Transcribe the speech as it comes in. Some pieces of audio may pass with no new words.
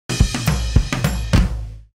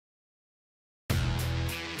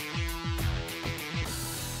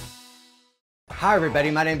Hi everybody,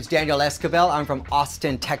 my name is Daniel Esquivel. I'm from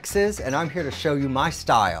Austin, Texas, and I'm here to show you my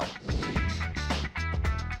style.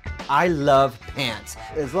 I love pants.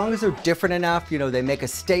 As long as they're different enough, you know, they make a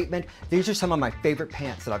statement. These are some of my favorite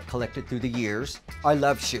pants that I've collected through the years. I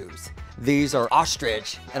love shoes. These are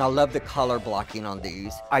ostrich, and I love the color blocking on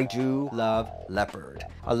these. I do love leopard.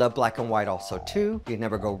 I love black and white also too. You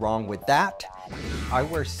never go wrong with that. I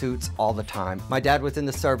wear suits all the time. My dad was in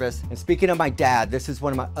the service, and speaking of my dad, this is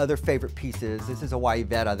one of my other favorite pieces. This is a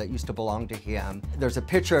Waiveta that used to belong to him. There's a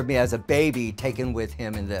picture of me as a baby taken with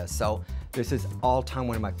him in this, so this is all-time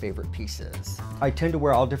one of my favorite pieces. I tend to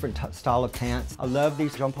wear all different style of pants. I love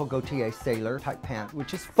these Jean Paul Gaultier sailor type pants,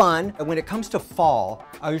 which is fun. And when it comes to fall,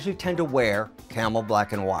 I usually tend to wear camel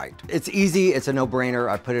black and white. It's easy, it's a no-brainer.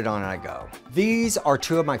 I put it on and I go. These are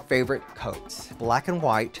two of my favorite coats. Black and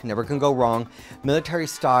white, never can go wrong. Military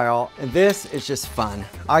style, and this is just fun.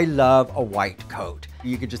 I love a white coat.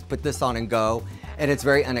 You could just put this on and go, and it's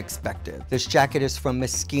very unexpected. This jacket is from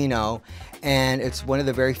Moschino, and it's one of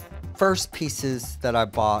the very first pieces that I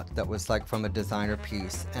bought that was like from a designer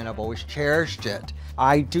piece, and I've always cherished it.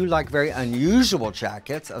 I do like very unusual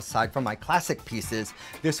jackets aside from my classic pieces.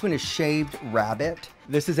 This one is shaved rabbit.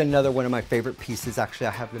 This is another one of my favorite pieces. Actually,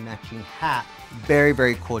 I have the matching hat. Very,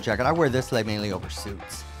 very cool jacket. I wear this mainly over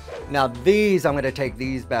suits. Now these, I'm gonna take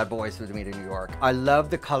these bad boys with me to New York. I love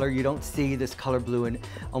the color. You don't see this color blue and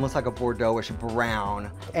almost like a Bordeaux-ish brown.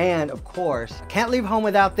 And of course, can't leave home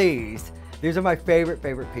without these. These are my favorite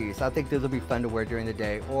piece. I think these will be fun to wear during the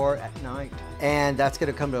day or at night. And that's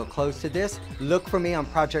gonna come to a close to this. Look for me on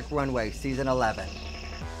Project Runway, season 11.